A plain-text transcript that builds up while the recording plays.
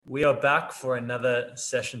We are back for another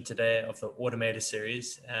session today of the Automator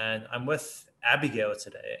series, and I'm with Abigail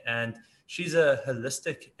today. And she's a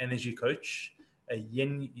holistic energy coach, a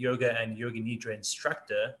yin yoga and yoga nidra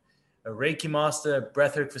instructor, a Reiki master,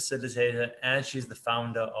 breathwork facilitator, and she's the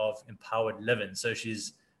founder of Empowered Living. So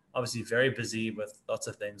she's obviously very busy with lots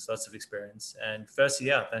of things, lots of experience. And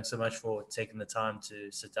firstly, thanks so much for taking the time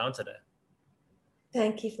to sit down today.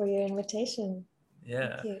 Thank you for your invitation.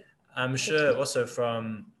 Yeah. Thank you. I'm sure also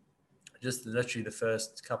from just literally the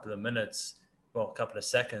first couple of minutes, couple of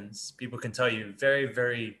seconds, people can tell you very,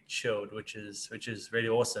 very chilled, which is really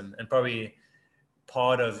awesome, and probably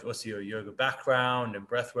part of also your yoga background and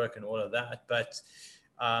breath work and all of that. But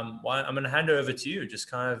I'm going to hand it over to you.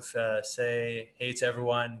 Just kind of say hey to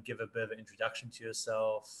everyone, give a bit of an introduction to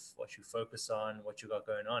yourself, what you focus on, what you got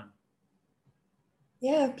going on.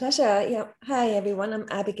 Yeah, pleasure. Yeah. Hi, everyone. I'm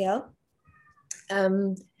Abigail.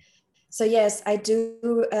 So yes, I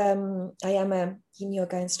do. I am a yin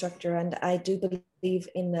yoga instructor, and I do believe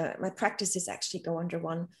in my practices actually go under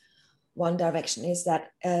one direction, is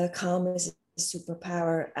that calm is a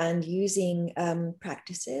superpower, and using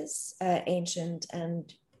practices, ancient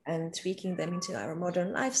and tweaking them into our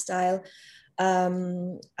modern lifestyle.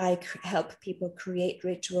 I help people create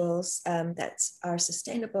rituals that are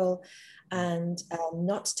sustainable and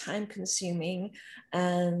not time consuming,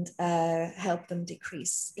 and help them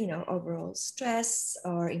decrease, overall stress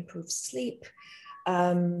or improve sleep.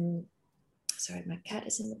 Sorry, my cat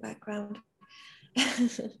is in the background.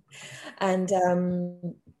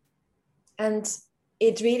 and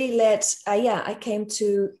it really led. I came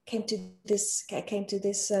to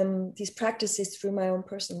these practices through my own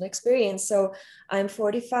personal experience. So I'm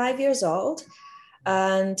 45 years old,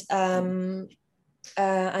 and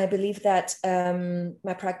I believe that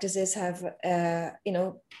my practices have,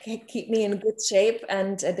 keep me in good shape,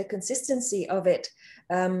 and the consistency of it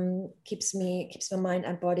keeps my mind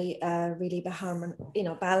and body really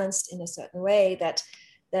balanced in a certain way that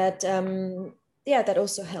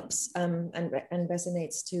also helps and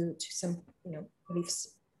resonates to some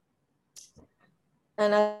beliefs.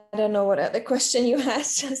 And I don't know what other question you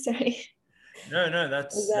asked. Sorry. No,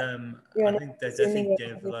 that's I think that definitely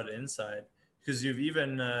gave a lot of insight. Because you've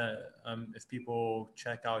even, if people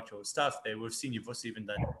check out your stuff, they will have seen you've also even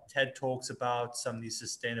done TED Talks about some of these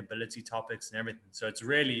sustainability topics and everything. So it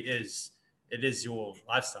is your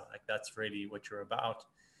lifestyle. Like that's really what you're about.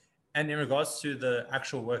 And in regards to the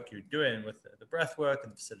actual work you're doing with the breath work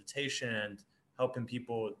and facilitation and helping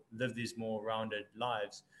people live these more rounded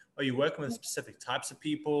lives, are you working with specific types of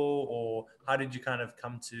people, or how did you kind of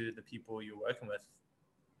come to the people you're working with?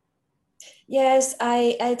 Yes,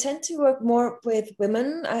 I tend to work more with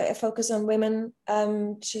women. I focus on women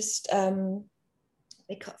for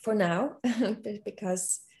now,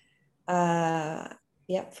 because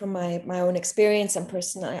from my own experience and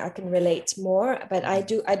personally, I can relate more. But I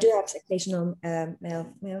do have occasional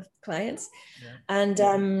male clients, and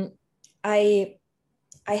I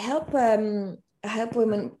help women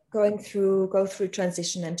go through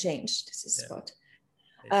transition and change. This is what.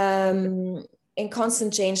 In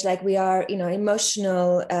constant change, like we are,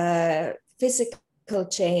 emotional, physical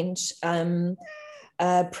change,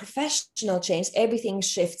 professional change, everything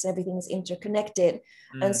shifts, everything's interconnected.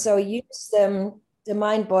 And so use the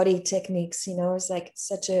mind-body techniques, it's like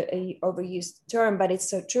such a overused term, but it's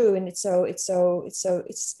so true. And it's as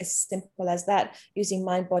simple as that, using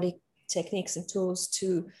mind-body techniques and tools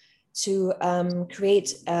to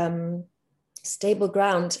create stable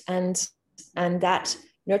ground, and that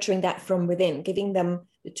nurturing that from within, giving them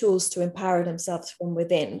the tools to empower themselves from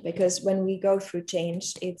within. Because when we go through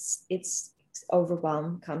change, it's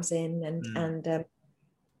overwhelm comes in,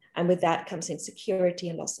 and with that comes insecurity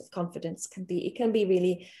and loss of confidence. It can be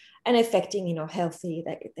really, and affecting healthy,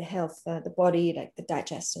 like the health, the body, like the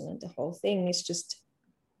digestion and the whole thing. It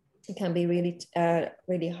can be really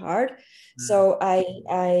really hard. So I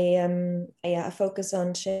focus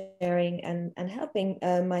on sharing and helping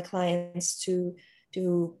my clients to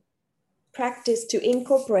practice, to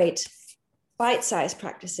incorporate bite-sized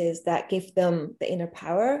practices that give them the inner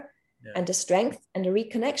power and the strength and the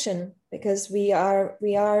reconnection, because we are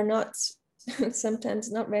not sometimes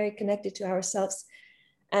not very connected to ourselves.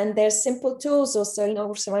 And there's simple tools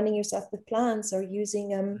also, surrounding yourself with plants, or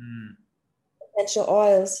using essential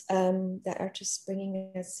oils that are just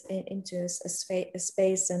bringing us into a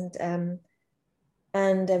space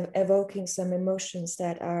and evoking some emotions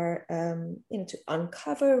that are, to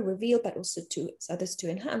uncover, reveal, but also to others to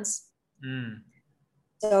enhance.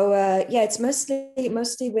 So it's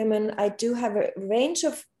mostly women. I do have a range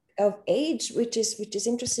of age, which is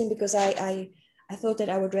interesting, because I thought that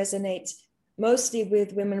I would resonate mostly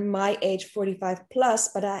with women my age, 45 plus,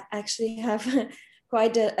 but I actually have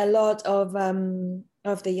quite a lot of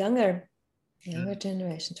the younger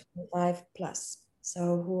generation, 25 plus.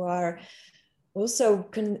 So who are also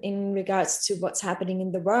in regards to what's happening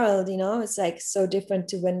in the world, you know, it's like so different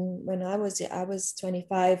to when I was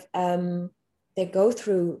 25. They go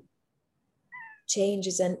through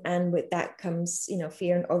changes, and with that comes, you know,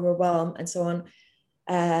 fear and overwhelm and so on,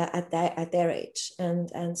 at their age,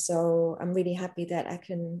 and so I'm really happy that I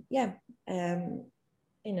can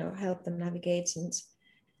you know, help them navigate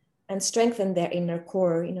and strengthen their inner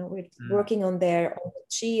core. You know, we're working on their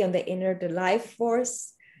chi, on the inner, the life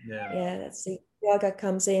force. That's the yoga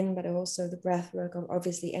comes in, but also the breath work, or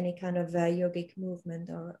obviously any kind of yogic movement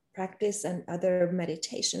or practice, and other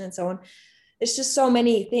meditation and so on. There's just so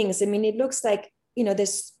many things. I mean, it looks like, you know,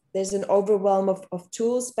 there's an overwhelm of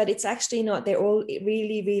tools, but it's actually not. They're all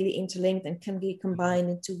really, really interlinked and can be combined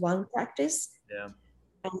into one practice.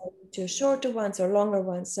 To shorter ones or longer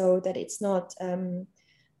ones, so that it's not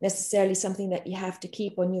necessarily something that you have to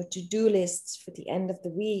keep on your to-do lists for the end of the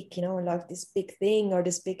week, you know, like this big thing or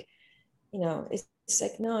this big, you know, it's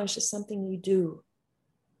like, no, it's just something you do.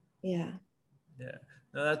 No,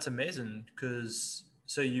 that's amazing. Because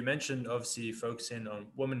so you mentioned obviously focusing on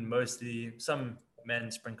women, mostly, some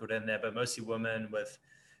men sprinkled in there, but mostly women with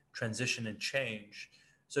transition and change.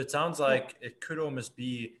 So it sounds like it could almost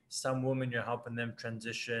be some women, you're helping them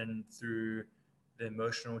transition through the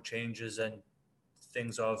emotional changes and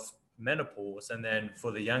things of menopause. And then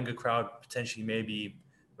for the younger crowd, potentially maybe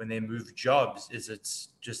when they move jobs, it's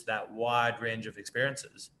just that wide range of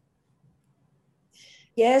experiences.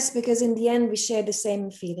 Yes, because in the end we share the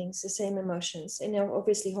same feelings, the same emotions. You know,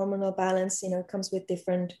 obviously hormonal balance, you know, comes with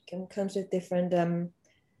different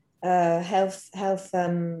health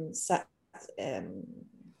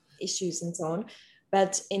issues and so on.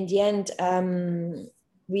 But in the end,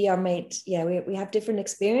 we are made, we have different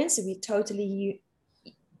experience. We totally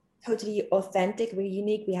authentic, we're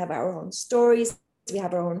unique, we have our own stories, we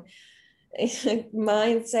have our own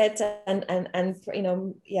mindset and you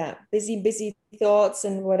know, busy thoughts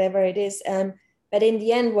and whatever it is. But in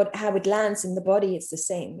the end, how it lands in the body, it's the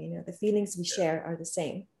same. You know, the feelings we share are the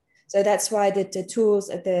same. So that's why the tools,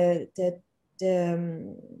 the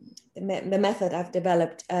method I've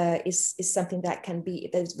developed is something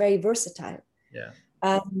that's very versatile.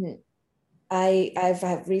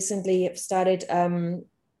 I've recently started.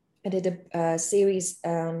 I did a series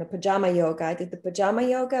on the pajama yoga. I did the pajama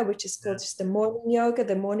yoga, which is called just the morning yoga,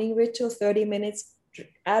 the morning ritual, 30 minutes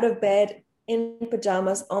out of bed in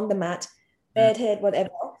pajamas on the mat, bed head,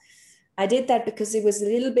 whatever. I did that because it was a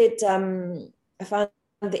little bit, I found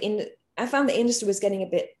the industry was getting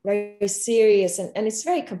a bit very serious, and it's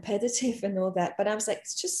very competitive and all that. But I was like,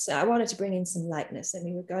 I wanted to bring in some lightness. And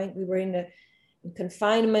we were in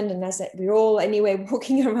confinement, and I said we're all anyway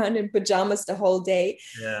walking around in pajamas the whole day,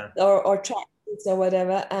 or tracksuits or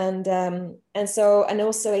whatever, and so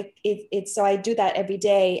I do that every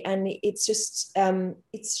day, and it's just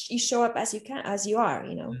you show up as you are,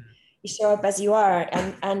 you know. You show up as you are,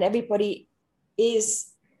 and everybody is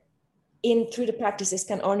through the practices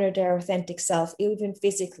can honor their authentic self, even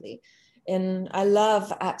physically. And I love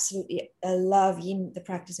the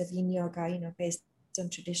practice of yin yoga, you know, based on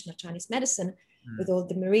traditional Chinese medicine, with all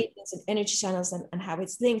the meridians and energy channels and how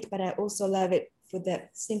it's linked. But I also love it for the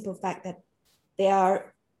simple fact that there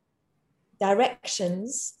are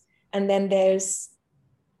directions, and then there's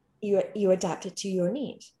you adapt it to your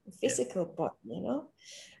need, physical body, you know.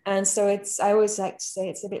 And so I always like to say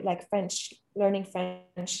it's a bit like learning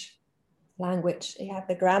French language. You have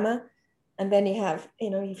the grammar, and then you have, you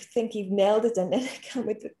know, you think you've nailed it, and then it comes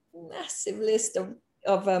with a massive list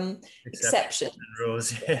of exceptions and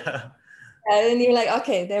rules. And you're like,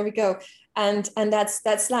 okay, there we go. And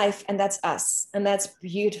that's life, and that's us, and that's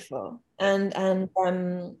beautiful.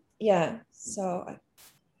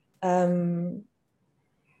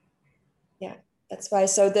 That's why.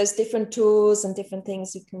 So there's different tools and different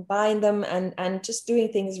things, you combine them, and just doing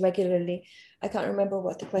things regularly. I can't remember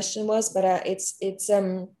what the question was, but it's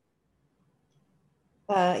interesting.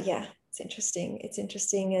 It's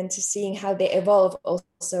interesting, and to seeing how they evolve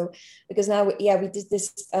also, because now we did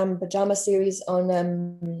this pajama series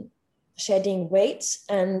on shedding weight,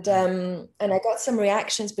 and I got some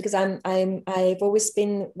reactions because I've always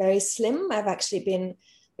been very slim. I've actually been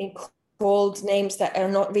called names that are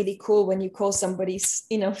not really cool when you call somebody,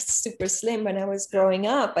 you know, super slim when I was growing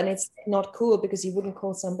up, and it's not cool because you wouldn't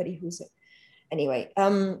call somebody who's anyway.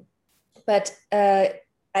 But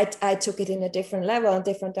I took it in a different level, a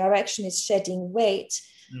different direction. It's shedding weight,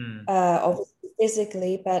 Mm. Obviously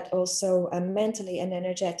physically, but also mentally and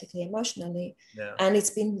energetically, emotionally. Yeah. And it's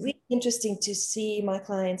been really interesting to see my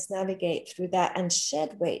clients navigate through that and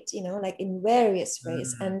shed weight, you know, like in various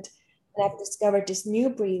ways. And I've discovered this new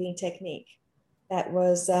breathing technique that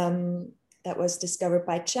was discovered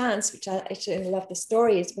by chance, which I actually love the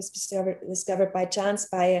story. It was discovered by chance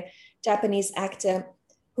by a Japanese actor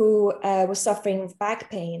who was suffering with back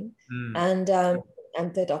pain,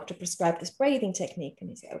 and the doctor prescribed this breathing technique, and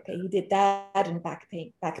he said, okay, he did that, and back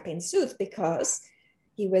pain soothed because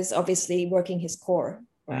he was obviously working his core,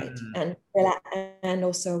 right, and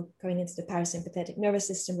also going into the parasympathetic nervous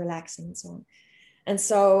system, relaxing and so on.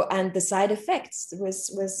 And the side effects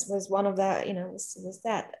was one of the, you know, was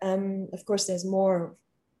that of course there's more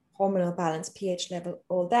hormonal balance, pH level,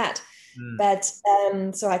 all that. But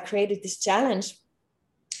so I created this challenge,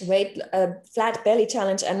 flat belly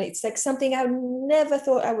challenge, and it's like something I never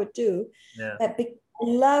thought I would do. But I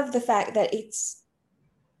love the fact that it's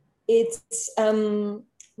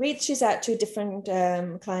reaches out to different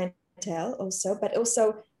clientele also, but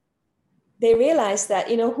also they realize that,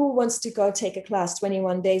 you know, who wants to go take a class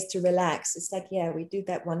 21 days to relax? It's like, yeah, we do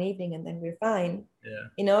that one evening and then we're fine.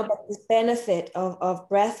 You know, but the benefit of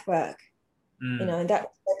breath work, you know, and that's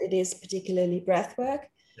what it is, particularly breath work,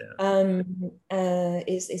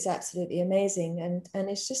 is absolutely amazing. And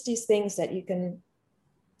it's just these things that you can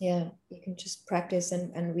just practice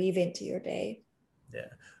and weave into your day.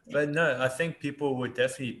 But no, I think people would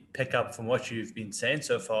definitely pick up from what you've been saying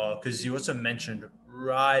so far, because you also mentioned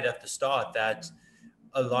right at the start that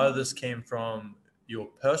a lot of this came from your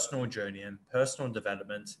personal journey and personal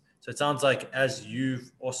development. So it sounds like as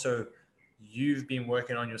you've been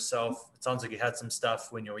working on yourself, it sounds like you had some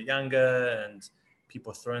stuff when you were younger and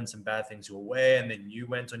people throwing some bad things your way, and then you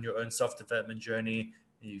went on your own self-development journey.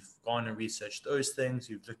 You've gone and researched those things,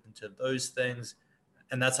 you've looked into those things,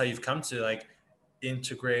 and that's how you've come to like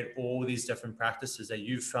integrate all these different practices that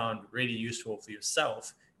you've found really useful for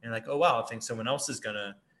yourself. And like, oh wow, I think someone else is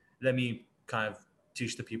gonna let me kind of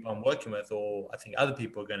teach the people I'm working with, or I think other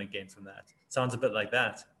people are going to gain from that. Sounds a bit like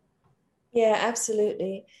that. Yeah,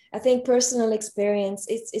 absolutely. I think personal experience,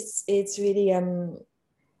 it's really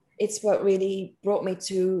it's what really brought me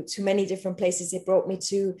to many different places. It brought me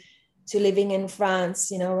to living in France,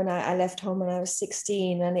 you know, when I left home when I was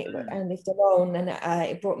 16, and I lived alone, and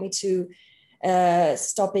it brought me to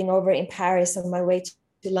stopping over in Paris on my way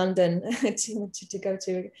to London to go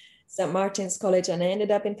to St. Martin's College, and I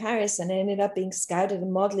ended up in Paris, and I ended up being scouted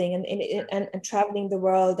and modeling and traveling the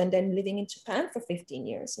world, and then living in Japan for 15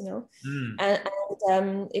 years, you know.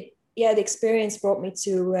 The experience brought me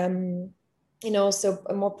to you know, so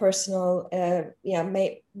a more personal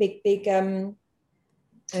big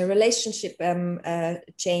a relationship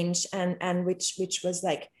change, and which was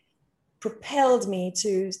like propelled me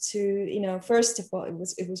to you know, first of all it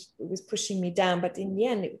was pushing me down, but in the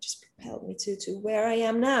end it just propelled me to where I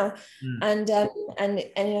am now. And you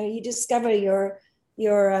know, you discover your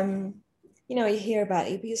you know, you hear about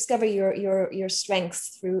it, you discover your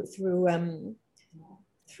strengths through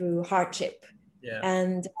hardship.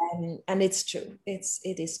 And it's true, it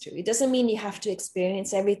is true. It doesn't mean you have to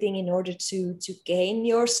experience everything in order to gain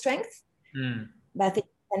your strength. But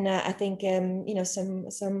I think you know,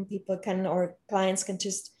 some people can, or clients can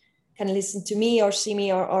just listen to me or see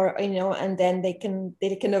me, or you know, and then they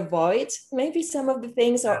can avoid maybe some of the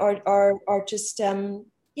things, or just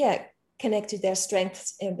connect to their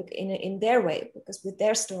strengths in their way, because with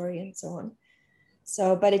their story and so on.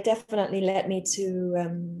 So, but it definitely led me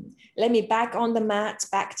back on the mat,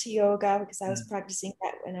 back to yoga, because I was practicing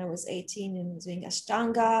that when I was 18 and doing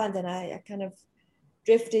Ashtanga, and then I kind of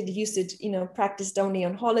drifted, used to, you know, practiced only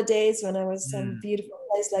on holidays when I was some beautiful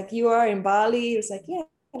place like you are in Bali. It was like, yeah,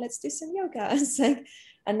 let's do some yoga. It's like,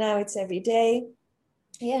 and now it's every day.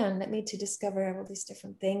 Yeah, and led me to discover all these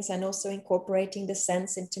different things, and also incorporating the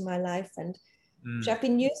scents into my life. And I've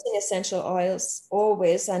been using essential oils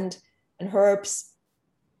always, and herbs.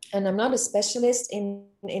 And I'm not a specialist in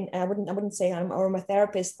I wouldn't say I'm an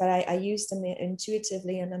aromatherapist, but I use them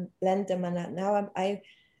intuitively, and I blend them. And now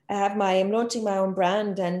I'm launching my own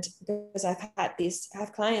brand, and because I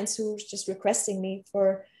have clients who just requesting me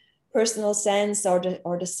for personal scents, or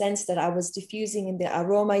the scents that I was diffusing in the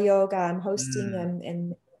aroma yoga I'm hosting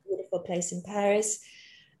in a beautiful place in Paris.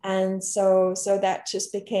 And so that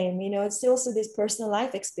just became, you know, it's also this personal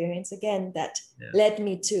life experience again that led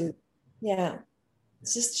me to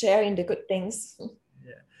it's just sharing the good things.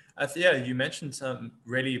 You mentioned some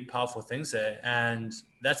really powerful things there, and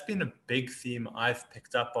that's been a big theme I've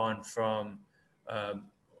picked up on from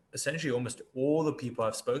essentially almost all the people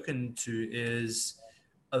I've spoken to, is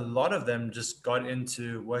a lot of them just got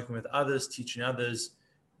into working with others, teaching others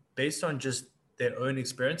based on just their own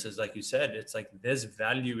experiences. Like you said, it's like there's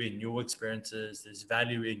value in your experiences, there's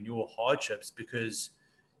value in your hardships, because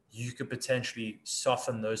you could potentially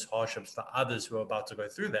soften those hardships for others who are about to go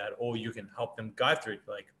through that, or you can help them guide through it.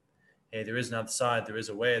 Like, hey, there is another side, there is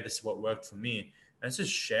a way, this is what worked for me. And it's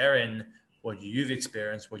just sharing what you've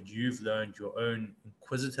experienced, what you've learned, your own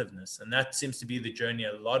inquisitiveness. And that seems to be the journey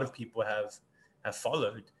a lot of people have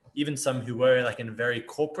followed. Even some who were like in a very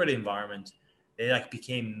corporate environment, they like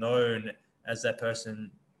became known as that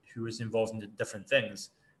person who was involved in different things.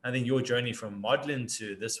 I think your journey from modeling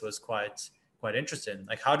to this was quite interesting.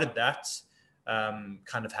 Like, how did that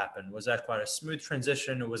kind of happen? Was that quite a smooth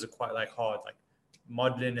transition, or was it quite like hard? Like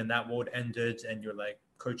modeling and that world ended, and you're like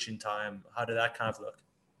coaching time. How did that kind of look?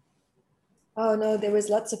 Oh no, there was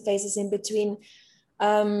lots of phases in between.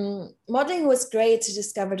 Modeling was great to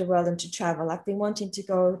discover the world and to travel. I've been wanting to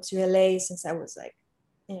go to LA since I was like,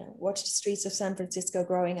 watch the streets of San Francisco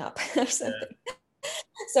growing up or something. Yeah.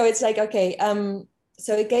 So it's like, okay,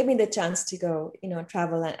 so it gave me the chance to go,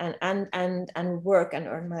 travel and work and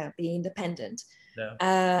earn my, be independent.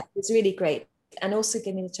 Yeah. It's really great. And also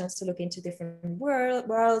gave me the chance to look into different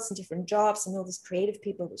worlds and different jobs and all these creative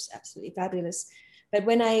people, which is absolutely fabulous. But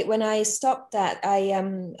when I stopped that,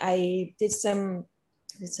 I did some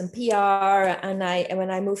PR, and when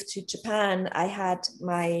I moved to Japan, I had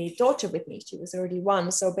my daughter with me. She was already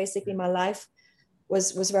 1, so basically my life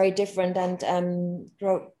was very different. And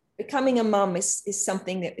becoming a mom is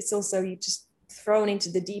something that it's also, you just thrown into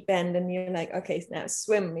the deep end, and you're like, okay, now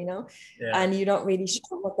swim, yeah. And you don't really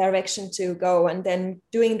sure what direction to go. And then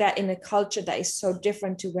doing that in a culture that is so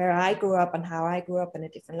different to where I grew up and how I grew up in a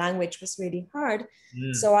different language was really hard.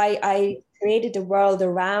 So I created a world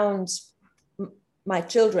around my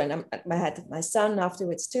children. I had my son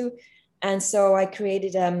afterwards too. And so I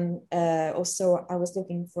created, also I was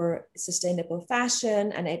looking for sustainable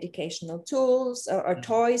fashion and educational tools or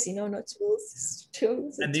toys, not tools,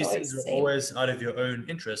 tools. And these things were always out of your own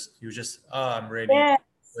interest. You were just, I'm really,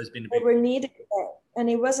 always been a big. They were needed and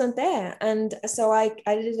it wasn't there. And so I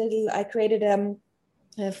created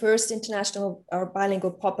a first international or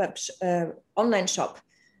bilingual pop-up online shop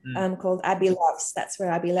called Abi Loves. That's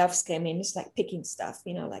where Abi Loves came in. It's like picking stuff,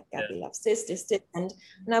 like Abi Loves this. And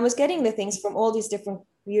I was getting the things from all these different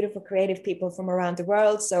beautiful creative people from around the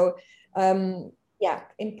world. So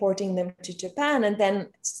importing them to Japan and then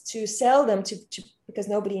to sell them to because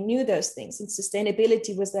nobody knew those things. And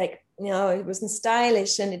sustainability was like, it wasn't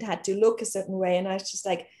stylish and it had to look a certain way. And I was just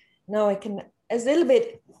like, no, I can a little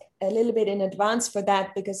bit in advance for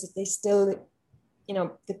that, because they still,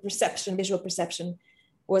 the visual perception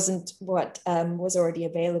wasn't what was already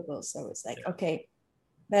available. So it's like, okay.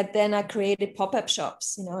 But then I created pop-up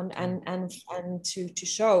shops, and to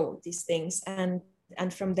show these things. And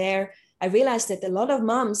from there, I realized that a lot of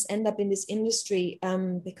moms end up in this industry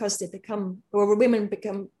because they become, or women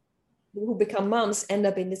who become moms end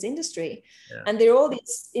up in this industry. Yeah. And they're all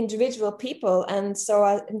these individual people. And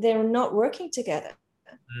so they're not working together.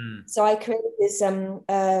 So I created this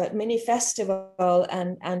mini festival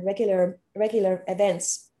and regular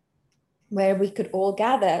events where we could all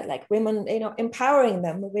gather, like women, empowering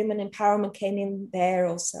them. Women empowerment came in there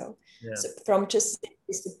also. Yeah. So from just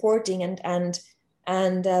supporting and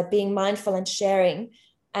being mindful and sharing.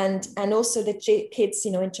 And also the kids,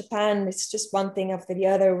 in Japan, it's just one thing after the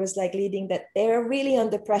other, was like leading that they're really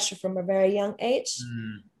under pressure from a very young age.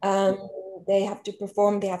 They have to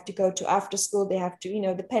perform, they have to go to after school, they have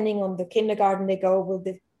to, depending on the kindergarten they go,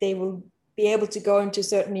 they will be able to go into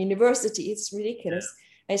certain university. It's ridiculous.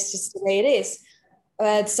 Yeah. It's just the way it is.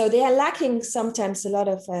 So they are lacking sometimes a lot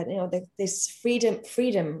of, this freedom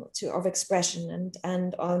of expression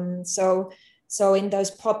so in those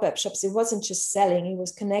pop-up shops, it wasn't just selling, it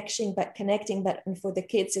was connecting, but and for the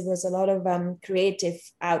kids, it was a lot of creative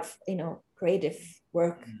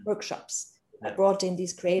workshops. I brought in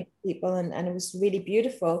these creative people and it was really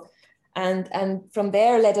beautiful. And from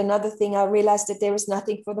there led another thing. I realized that there was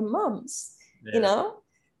nothing for the moms, There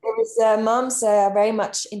was moms very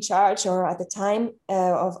much in charge, or at the time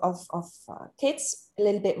of kids, a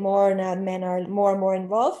little bit more. Now men are more and more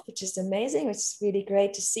involved, which is amazing. It's really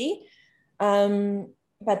great to see.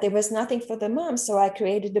 But there was nothing for the moms. So I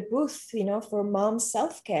created a booth, for mom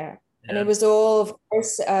self-care. Yeah. And it was all, of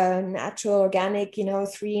course, natural, organic,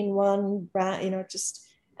 3-in-1 brand,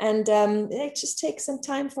 it just takes some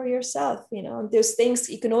time for yourself, and those things,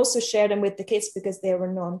 you can also share them with the kids because they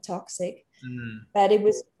were non-toxic, but it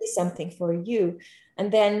was something for you.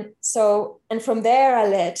 And then, and from there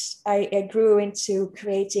I grew into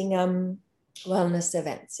creating wellness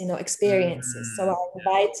events, experiences. So I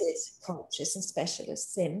invited coaches and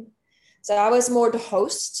specialists in. So I was more the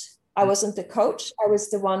host. I wasn't the coach. I was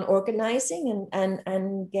the one organizing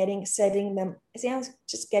and getting them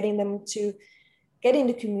to getting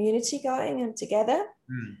the community going and together.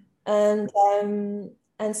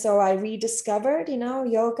 And so I rediscovered,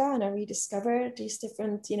 yoga, and I rediscovered these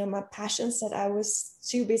different, my passions that I was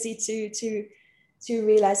too busy to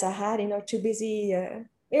realize I had, too busy.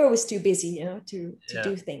 We're always too busy, to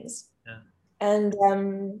do things. And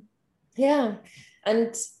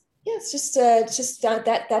it's just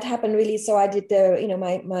that happened really. So I did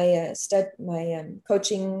my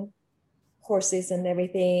coaching courses and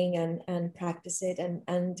everything, and practice it,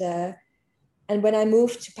 and when I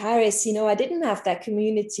moved to Paris, I didn't have that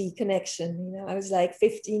community connection. I was like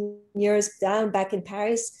 15 years down back in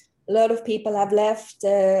Paris. A lot of people have left.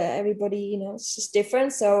 Everybody, it's just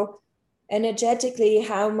different. So energetically,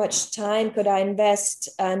 how much time could I invest,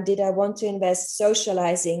 and did I want to invest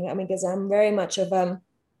socializing? I mean, because I'm very much of a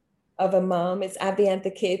mom. It's Abby and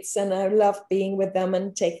the kids, and I love being with them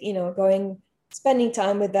and spending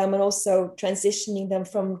time with them, and also transitioning them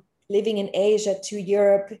from living in Asia to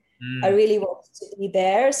Europe. I really wanted to be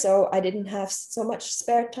there, so I didn't have so much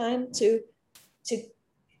spare time to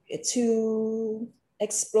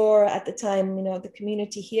explore at the time, the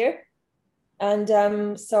community here. And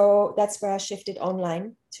so that's where I shifted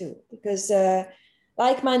online too, because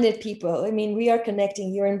like-minded people, I mean, we are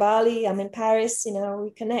connecting. You're in Bali, I'm in Paris,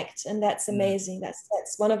 we connect, and that's amazing.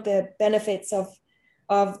 That's one of the benefits of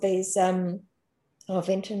these of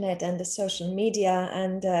internet and the social media.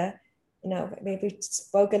 And we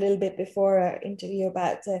spoke a little bit before our interview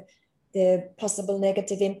about the possible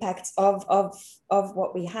negative impacts of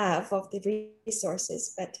what we have, of the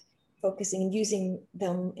resources, but focusing and using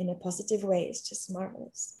them in a positive way is just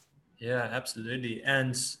marvelous. Yeah, absolutely.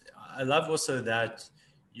 And I love also that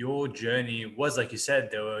your journey was, like you said,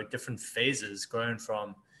 there were different phases going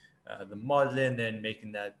from the modeling, then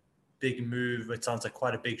making that big move. It sounds like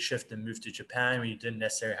quite a big shift and move to Japan, where you didn't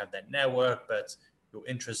necessarily have that network, but your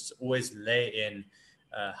interests always lay in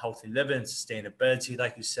healthy living, sustainability,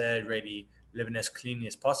 like you said, really living as cleanly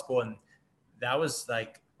as possible. And that was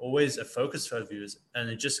like always a focus for viewers, and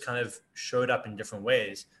it just kind of showed up in different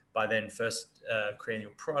ways by then first creating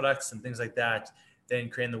your products and things like that, then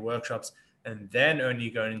creating the workshops, and then only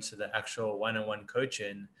going into the actual one-on-one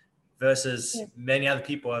coaching, versus many other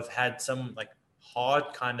people have had some like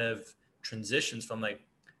hard kind of transitions from like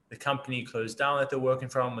the company closed down that they're working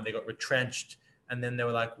from, when they got retrenched, and then they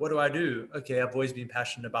were like, what do I do? Okay, I've always been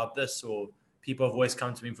passionate about this, or people have always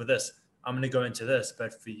come to me for this, I'm going to go into this.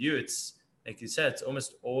 But for you, it's like you said, it's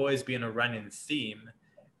almost always been a running theme,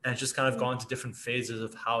 and it's just kind of gone to different phases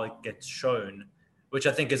of how it gets shown, which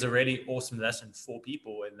I think is a really awesome lesson for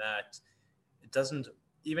people, in that it doesn't,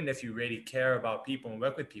 even if you really care about people and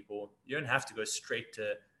work with people, you don't have to go straight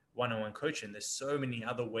to one-on-one coaching. There's so many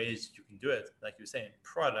other ways you can do it. Like you were saying,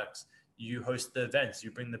 products, you host the events,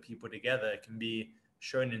 you bring the people together. It can be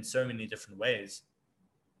shown in so many different ways.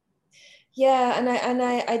 Yeah, and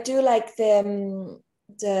I do like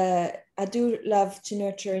I do love to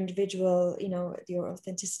nurture individual, your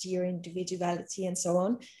authenticity, your individuality, and so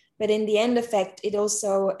on. But in the end effect, it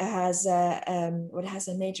also has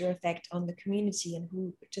a major effect on the community, and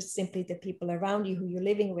who, just simply the people around you who you're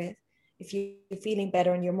living with. If you're feeling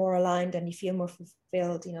better and you're more aligned and you feel more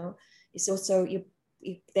fulfilled, it's also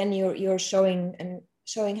you're showing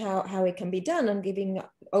how it can be done, and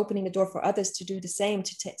opening the door for others to do the same,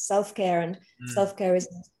 to take self-care. And self-care is,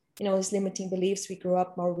 these limiting beliefs we grow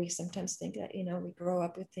up, or we sometimes think that, we grow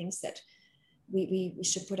up with things that we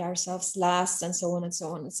should put ourselves last, and so on and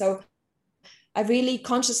so on. And so I really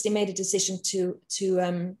consciously made a decision to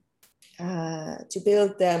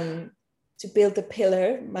build the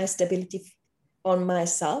pillar, my stability, on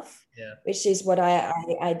myself, which is what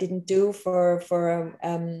I didn't do for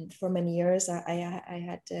many years. I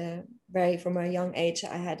had from a young age,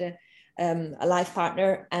 I had a life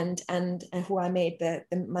partner, and who I made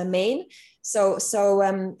my main. So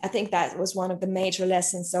I think that was one of the major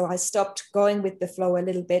lessons. So I stopped going with the flow a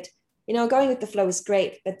little bit. Going with the flow is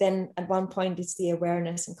great, but then at one point it's the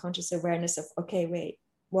awareness and conscious awareness of, okay, wait,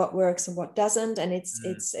 what works and what doesn't. And it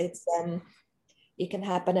can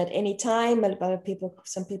happen at any time.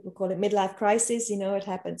 Some people call it midlife crisis. It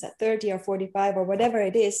happens at 30 or 45 or whatever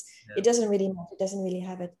it is. It doesn't really matter. It doesn't really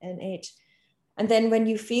have an age. And then when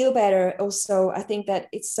you feel better, also, I think that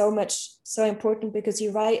it's so important, because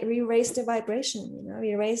you raise the vibration,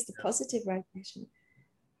 you raise the positive vibration,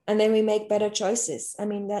 and then we make better choices. I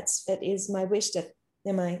mean, that is my wish, that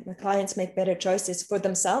my clients make better choices for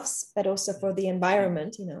themselves, but also for the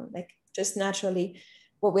environment, like just naturally.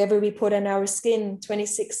 Whatever we put on our skin,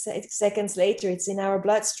 26 seconds later, it's in our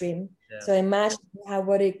bloodstream. Yeah. So imagine how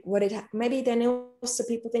maybe then also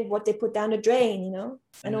people think what they put down the drain, you know,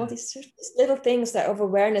 and all these little things that of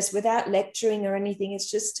awareness without lecturing or anything.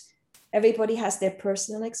 It's just everybody has their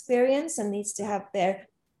personal experience and needs to have their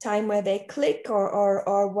time where they click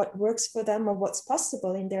or what works for them or what's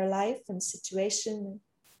possible in their life and situation.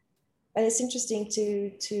 And it's interesting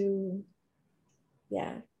to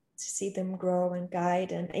see them grow and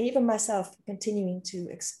guide, and even myself continuing to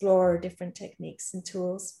explore different techniques and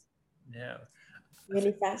tools. Yeah.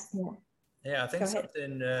 Really fascinating. Yeah, I think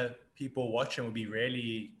something people watching would be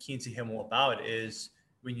really keen to hear more about is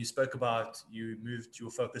when you spoke about you moved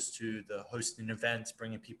your focus to the hosting events,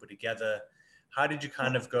 bringing people together. How did you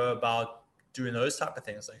kind of go about doing those type of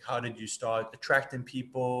things? Like, how did you start attracting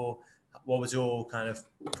people? What was your kind of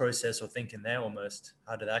process or thinking there almost?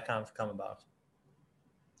 How did that kind of come about?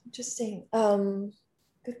 Interesting.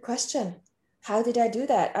 Good question. How did I do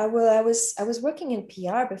that? I was working in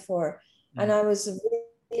PR before, and I was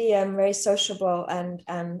really very sociable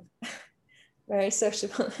and very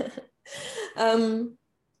sociable.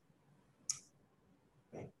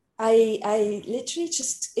 I literally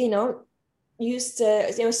just used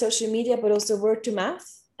social media, but also word to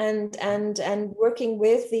mouth, and working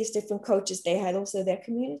with these different coaches. They had also their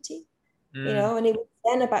community. And it was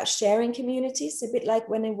then about sharing communities, a bit like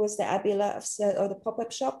when it was the Abi or the pop-up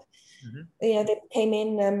shop. They came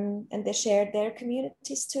in and they shared their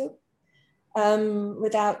communities too,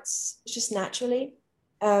 without just naturally.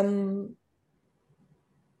 I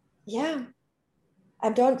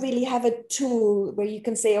don't really have a tool where you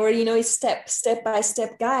can say, or a step by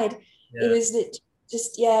step guide. It was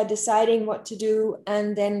just deciding what to do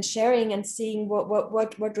and then sharing and seeing what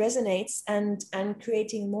resonates and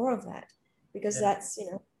creating more of that. Because that's,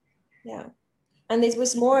 and it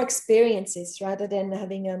was more experiences rather than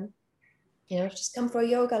having, just come for a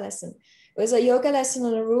yoga lesson. It was a yoga lesson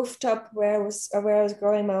on a rooftop where I was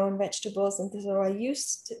growing my own vegetables, and so I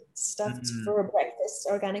used stuff for a breakfast,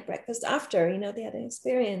 organic breakfast after, they had an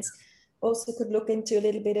experience. Also could look into a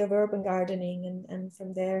little bit of urban gardening and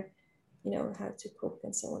from there, how to cook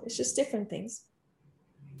and so on. It's just different things.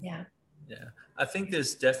 Yeah. I think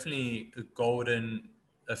there's definitely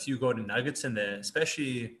a few golden nuggets in there,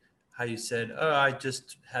 especially how you said, I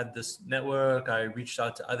just had this network. I reached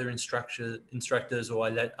out to other instructors, or I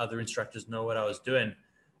let other instructors know what I was doing.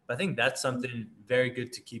 But I think that's something very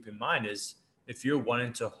good to keep in mind is if you're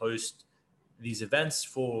wanting to host these events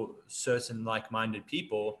for certain like-minded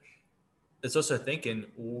people, it's also thinking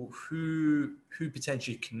who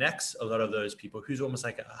potentially connects a lot of those people, who's almost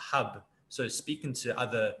like a hub. So speaking to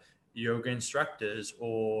other yoga instructors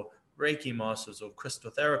or Reiki masters or crystal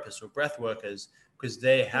therapists or breath workers, because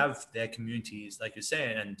they have their communities, like you're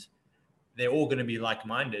saying, and they're all going to be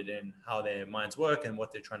like-minded in how their minds work and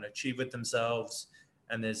what they're trying to achieve with themselves.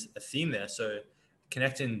 And there's a theme there. So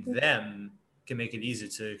connecting them can make it easier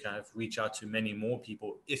to kind of reach out to many more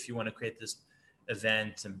people if you want to create this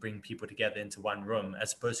event and bring people together into one room,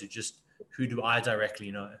 as opposed to just who do I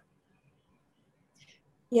directly know.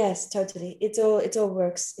 Yes, totally. It's all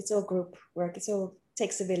works. It's all group work. It's all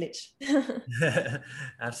takes a village.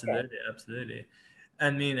 Absolutely. I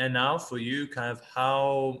mean, and now for you, kind of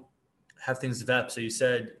how have things developed? So you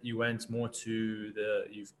said you went more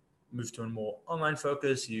you've moved to a more online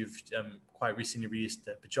focus. You've quite recently released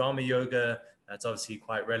the pajama yoga. That's obviously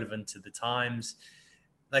quite relevant to the times.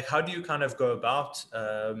 Like, how do you kind of go about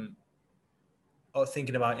or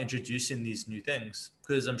thinking about introducing these new things?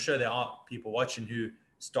 Because I'm sure there are people watching who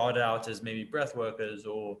started out as maybe breath workers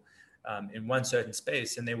or in one certain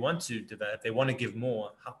space, and they want to develop, they want to give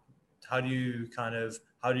more. How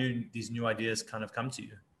do these new ideas kind of come to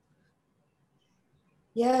you?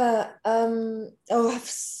 Yeah. I have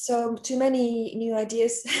so too many new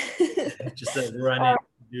ideas. Just a running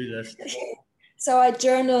to-do list. So I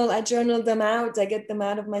journal them out. I get them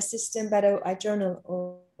out of my system, but I journal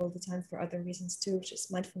all the time for other reasons too,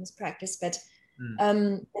 just mindfulness practice. But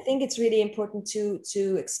I think it's really important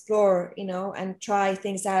to explore, and try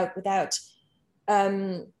things out without,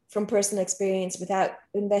 from personal experience, without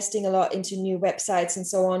investing a lot into new websites and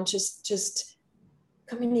so on. Just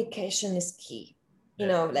communication is key.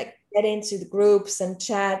 Like get into the groups and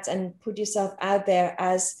chat and put yourself out there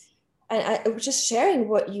as. And just sharing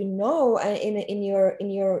what in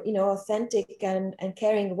your authentic and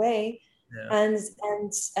caring way, and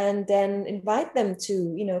then invite them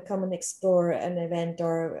to come and explore an event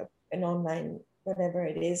or an online whatever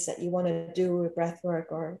it is that you want to do, a breath work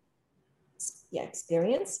or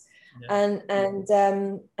experience. Yeah.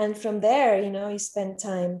 And from there, you spend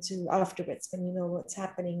time to afterwards when you know what's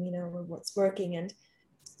happening, what's working, and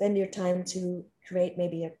spend your time to create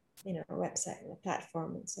maybe a website and a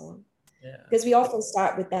platform and so on. Yeah. Because we often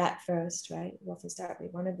start with that first, right? We often start, we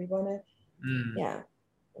want to, yeah,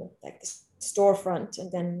 like the storefront,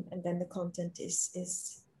 and then the content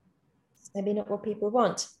is maybe not what people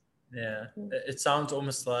want. Yeah. It sounds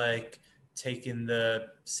almost like taking the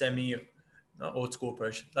not old school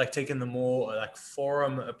approach, like taking the more like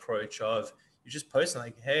forum approach of you just posting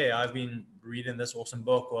like, hey, I've been reading this awesome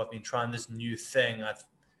book, or I've been trying this new thing.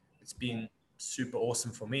 It's been super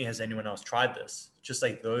awesome for me. Has anyone else tried this? Just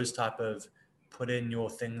like those type of putting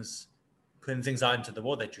things out into the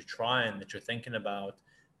world that you're trying, that you're thinking about,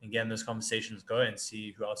 and getting those conversations going and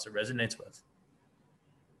see who else it resonates with.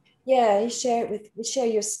 Yeah, you share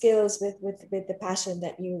your skills with the passion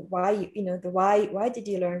that why did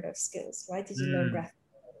you learn those skills? Why did you learn breath?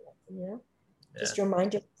 Just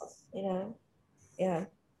remind yourself, yeah.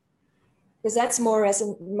 Because that's more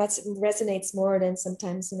resonates more than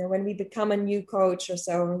sometimes, when we become a new coach or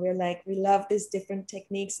so, and we're like, we love these different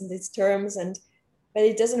techniques and these terms, but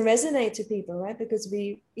it doesn't resonate to people, right? Because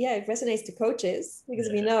it resonates to coaches because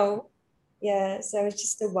we know. Yeah, so it's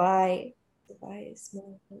just the why. The why is more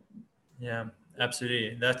important. Yeah,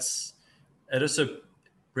 absolutely. It also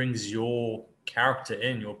brings your character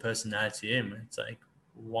in, your personality in. It's like,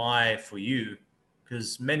 why for you?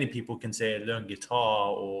 Because many people can say learn guitar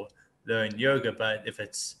or learn yoga, but if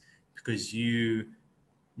it's because you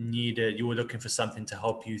were looking for something to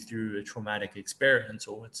help you through a traumatic experience,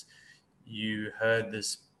 or you heard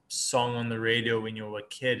this song on the radio when you were a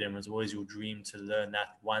kid and it was always your dream to learn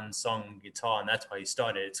that one song on guitar, and that's why you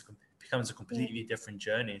started, it becomes a completely different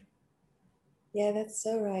journey. Yeah, that's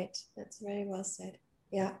so right. That's very well said.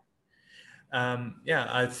 Yeah.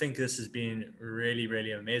 I think this has been really,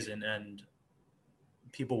 really amazing. And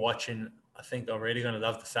people watching, I think, are really going to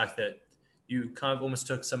love the fact that you kind of almost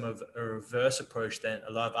took some of a reverse approach than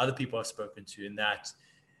a lot of other people I've spoken to, in that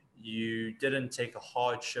you didn't take a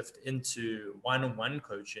hard shift into one-on-one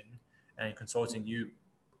coaching and consulting.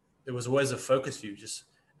 It was always a focus for you, just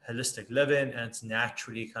holistic living, and it's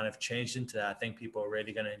naturally kind of changed into that. I think people are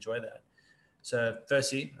really going to enjoy that. So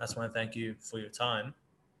firstly, I just want to thank you for your time.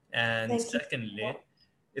 And secondly,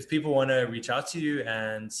 if people want to reach out to you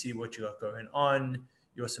and see what you got going on,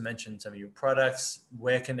 you also mentioned some of your products.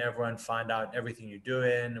 Where can everyone find out everything you're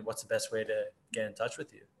doing? What's the best way to get in touch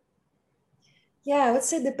with you? Yeah, I would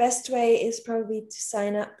say the best way is probably to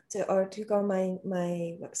sign up to go on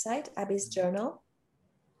my website, Abi's Journal,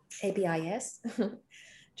 ABIS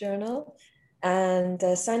Journal, and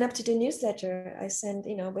sign up to the newsletter. I send,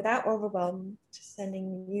 without overwhelm, just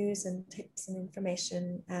sending news and tips and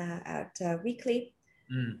information out weekly.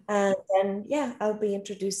 And then, I'll be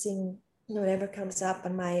introducing whatever comes up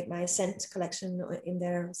on my scent collection in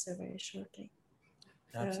there also very shortly.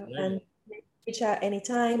 Absolutely. And reach out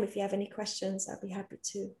anytime if you have any questions. I'll be happy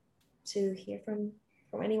to hear from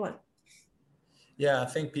anyone. Yeah, I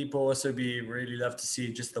think people also really love to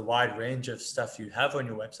see just the wide range of stuff you have on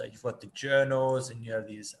your website. You've got the journals, and you have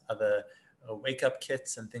these other wake up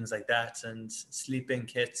kits and things like that, and sleeping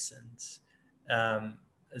kits, and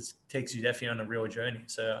it takes you definitely on a real journey.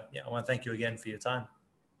 So I want to thank you again for your time.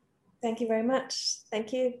 Thank you very much.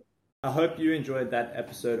 Thank you. I hope you enjoyed that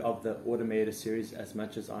episode of the Automator series as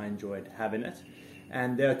much as I enjoyed having it.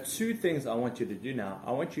 And there are two things I want you to do now.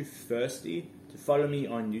 I want you firstly to follow me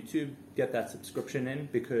on YouTube, get that subscription in,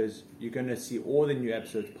 because you're going to see all the new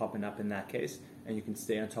episodes popping up in that case, and you can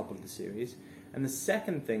stay on top of the series. And the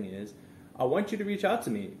second thing is, I want you to reach out to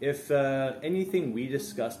me. If anything we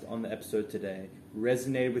discussed on the episode today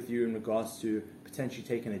resonated with you in regards to potentially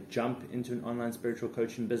taking a jump into an online spiritual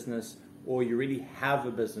coaching business, or you really have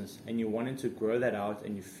a business and you're wanting to grow that out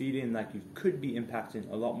and you're feeling like you could be impacting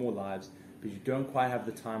a lot more lives, but you don't quite have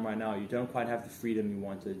the time right now, you don't quite have the freedom you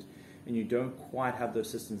wanted, and you don't quite have those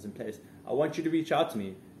systems in place, I want you to reach out to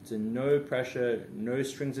me. It's no pressure, no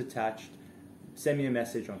strings attached. Send me a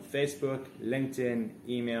message on Facebook, LinkedIn,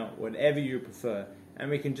 email, whatever you prefer, and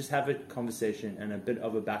we can just have a conversation and a bit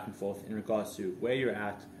of a back and forth in regards to where you're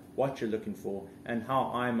at, what you're looking for, and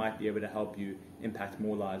how I might be able to help you impact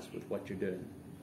more lives with what you're doing.